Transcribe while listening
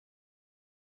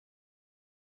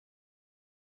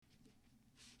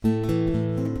He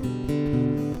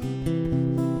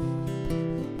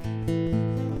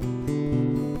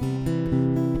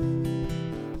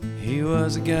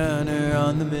was a gunner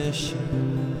on the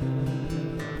mission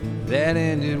that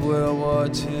ended World War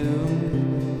II,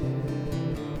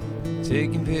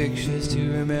 taking pictures to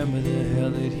remember the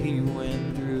hell that he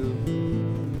went through.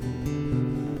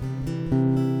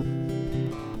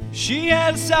 She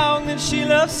had a song that she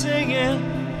loved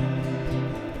singing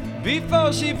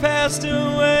before she passed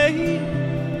away.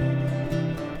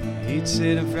 He'd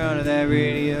sit in front of that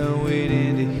radio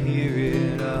waiting to hear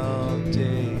it all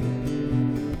day.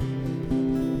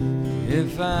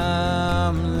 If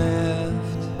I'm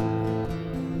left,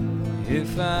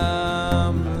 if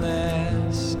I'm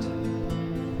last,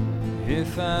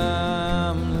 if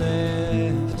I'm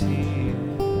left here,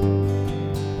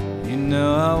 you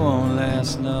know I won't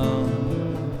last long.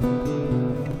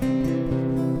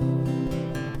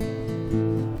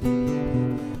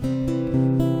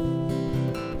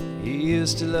 He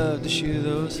used to love to shoe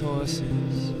those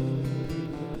horses,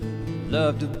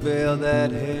 loved to bale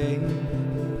that hay.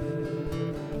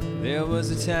 There was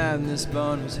a time this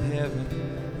barn was heaven.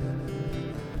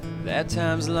 That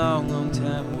time's a long, long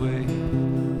time away.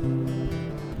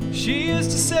 She used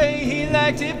to say he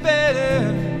liked it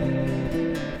better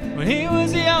when he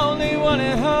was the only one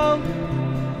at home.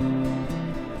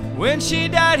 When she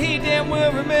died, he damn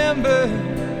well remember.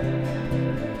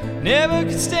 Never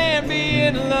could stand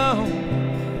being alone.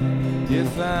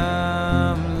 If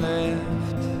I'm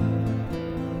left,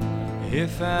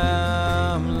 if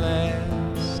I'm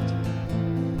last,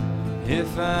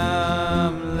 if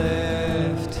I'm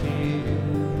left here,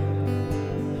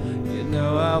 you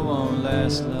know I won't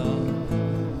last long.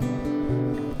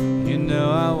 You know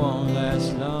I won't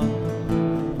last long.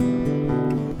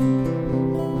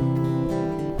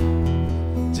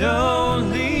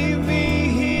 Don't leave me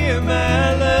here,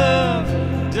 my love.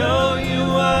 Don't you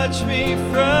watch me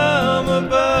from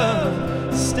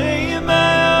above. Stay in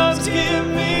my arms, give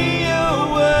me your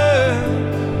word.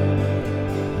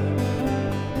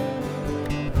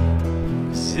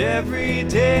 'Cause every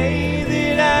day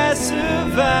that I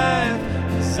survive,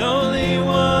 there's only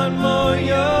one more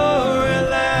you're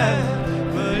alive.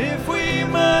 But if we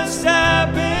must, I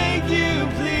beg you,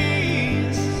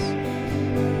 please,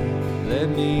 let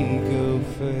me go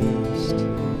first.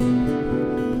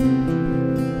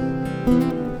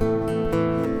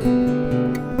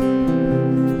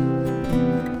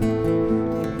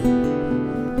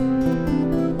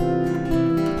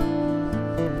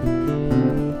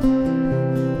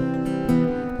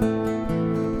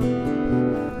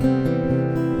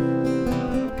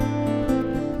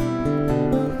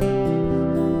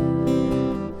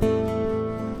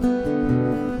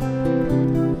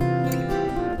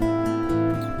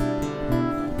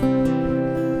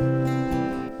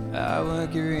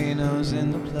 Mercurinos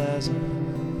in the plaza,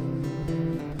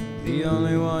 the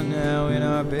only one now in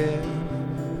our bed.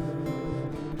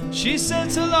 She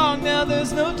said so long now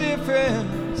there's no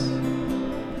difference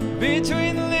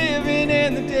between the living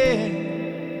and the dead.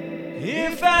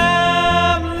 If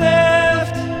I'm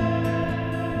left,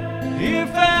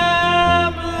 if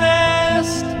I'm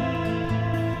last,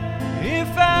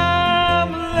 if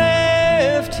I'm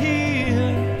left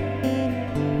here,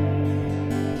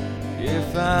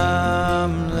 if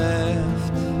I'm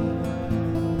left,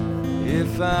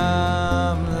 if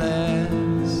I'm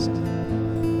last,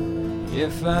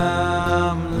 if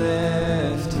I'm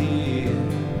left here,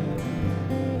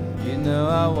 you know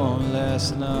I won't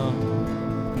last long.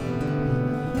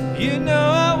 You know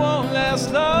I won't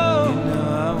last long.